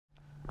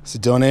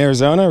Sedona,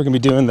 Arizona. We're gonna be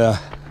doing the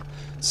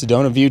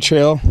Sedona View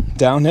Trail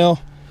downhill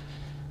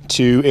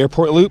to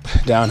Airport Loop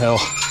downhill.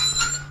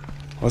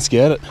 Let's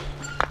get it.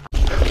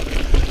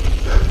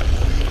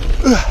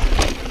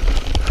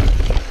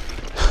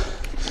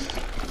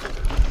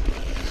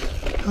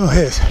 Oh,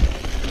 his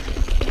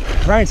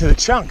right into the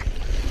chunk.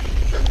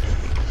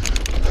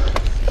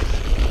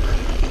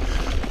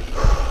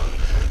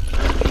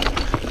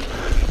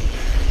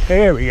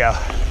 There we go.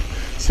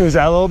 Smooth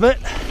out a little bit.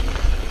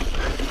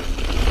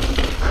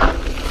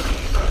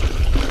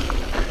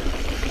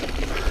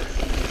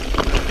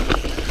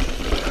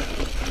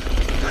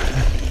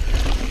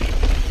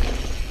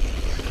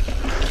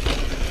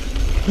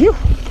 Phew.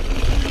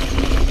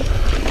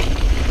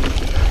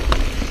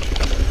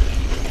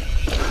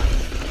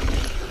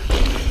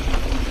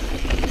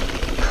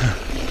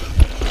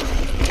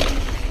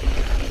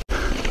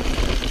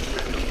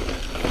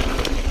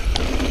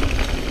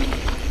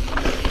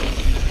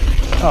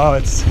 Oh,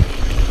 it's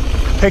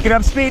picking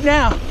up speed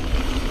now.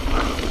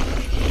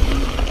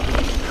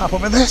 Hop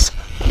over this.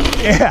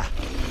 Yeah.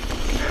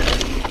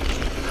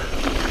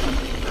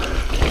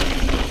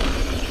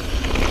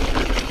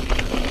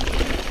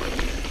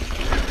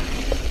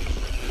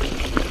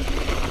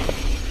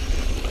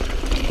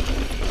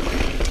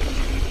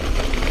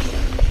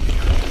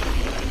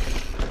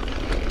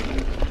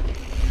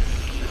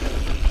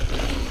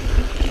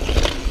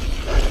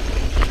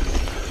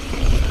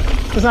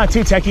 It's not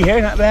too techy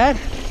here, not bad.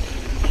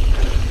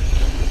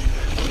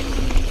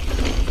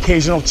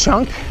 Occasional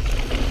chunk.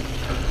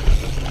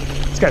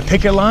 It's got to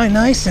pick your line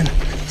nice and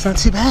it's not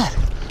too bad.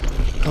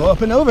 Go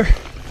up and over.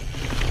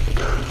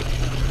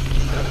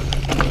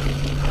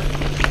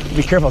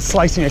 Be careful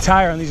slicing your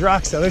tire on these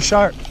rocks though, they're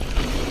sharp.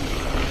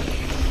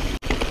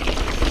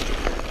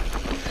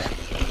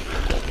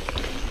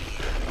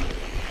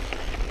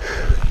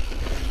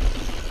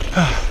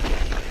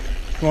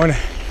 Good morning.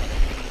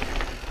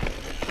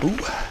 Ooh.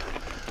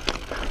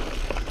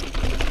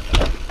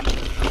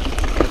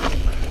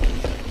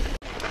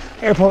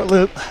 Airport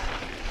Loop.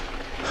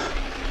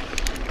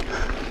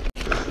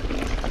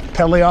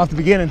 Pedaling off the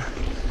beginning.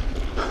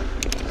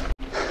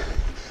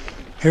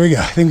 Here we go.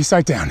 I think we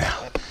start down now.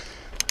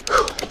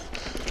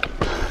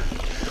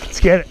 Let's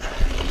get it.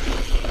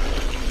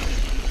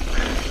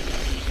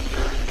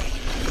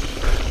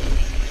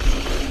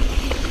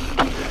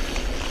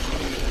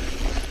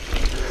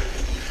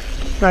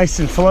 Nice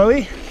and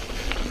flowy.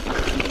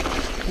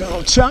 Got a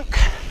little chunk.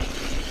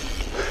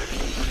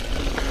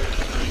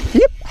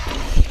 Yep.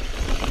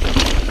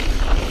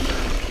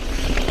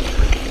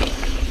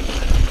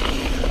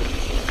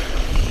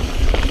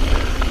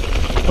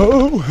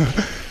 Oh,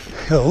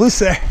 a little loose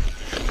there.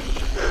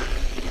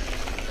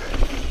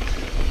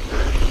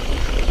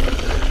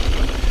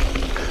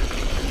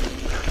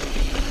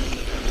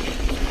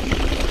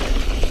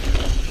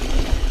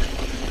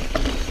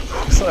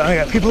 So I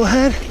got people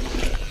ahead.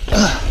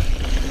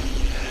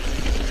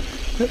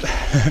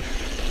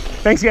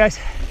 Thanks, guys.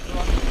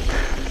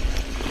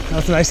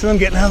 That's nice of them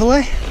getting out of the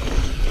way.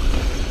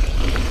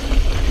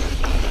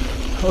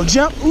 Little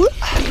jump. Whoop.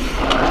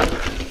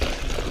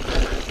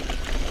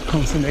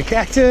 Almost in the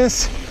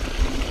cactus.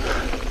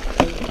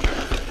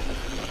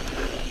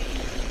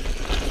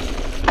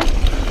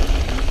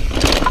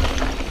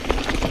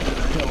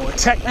 Got a little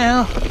tech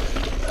now.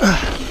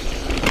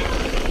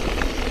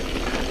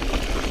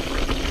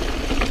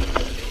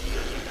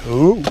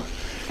 Ooh,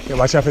 gotta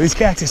watch out for these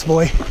cactus,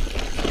 boy.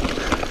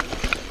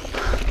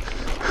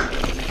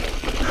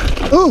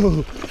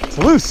 Ooh, it's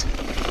loose.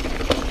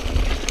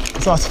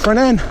 It's lost the front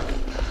end.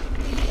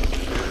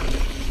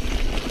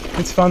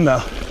 It's fun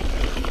though.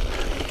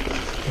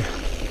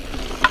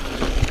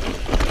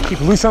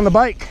 Keep it loose on the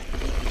bike.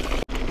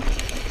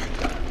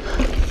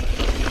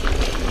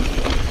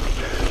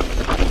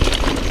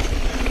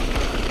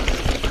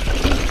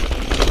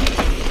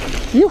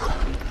 Phew.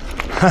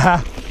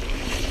 Haha.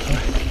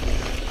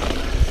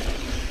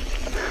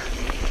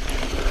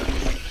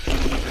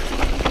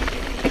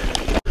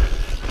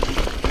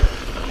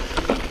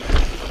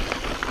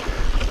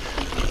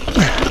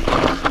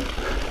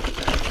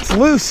 It's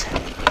loose.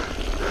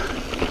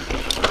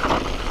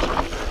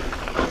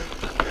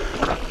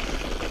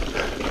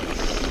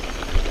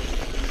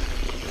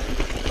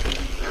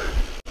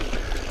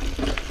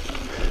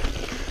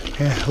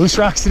 Yeah, loose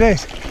rocks today.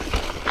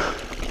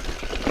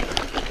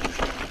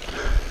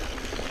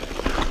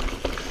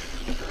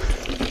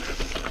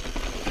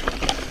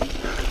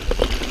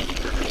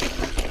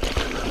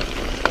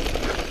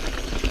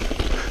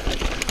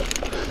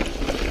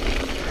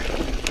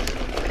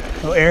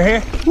 Little air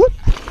here. Whoop.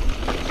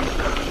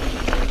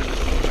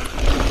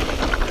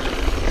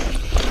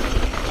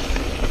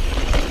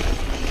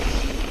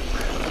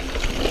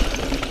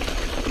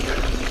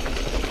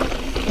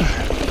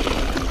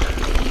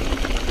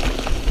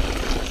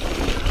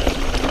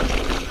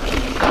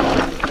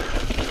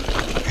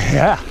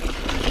 Yeah,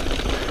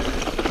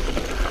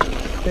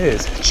 it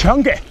is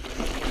chunky.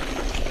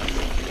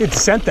 Good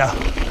descent though.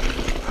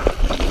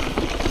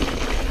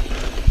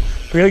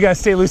 Really gotta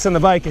stay loose on the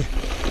bike.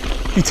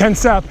 If you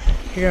tense up,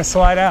 you're gonna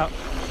slide out.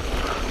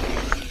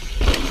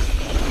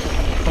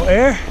 little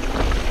air.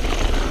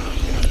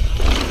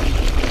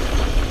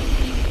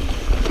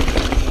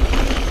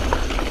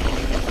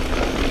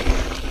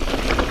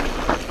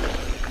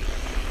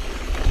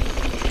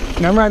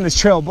 And I'm riding this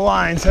trail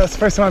blind, so that's the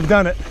first time I've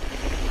done it.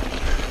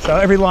 So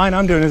every line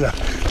I'm doing is a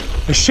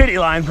shitty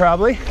line,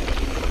 probably.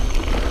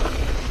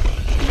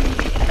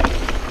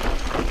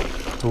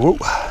 Whoa.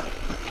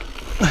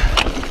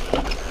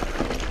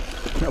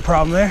 No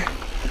problem there.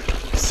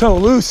 So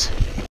loose.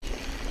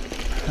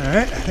 All right,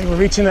 I think we're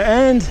reaching the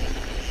end.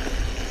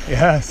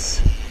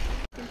 Yes.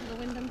 Into the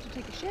Wyndham to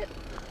take a shit.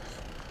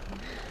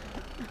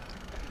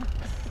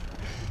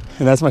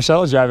 And that's my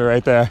shuttle driver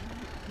right there.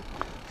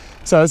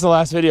 So that's the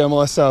last video,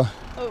 Melissa.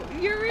 Oh,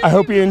 you're really I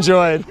hope you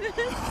enjoyed.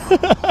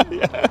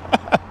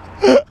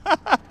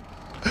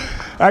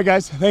 All right,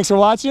 guys, thanks for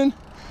watching.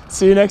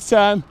 See you next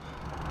time.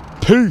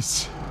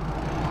 Peace.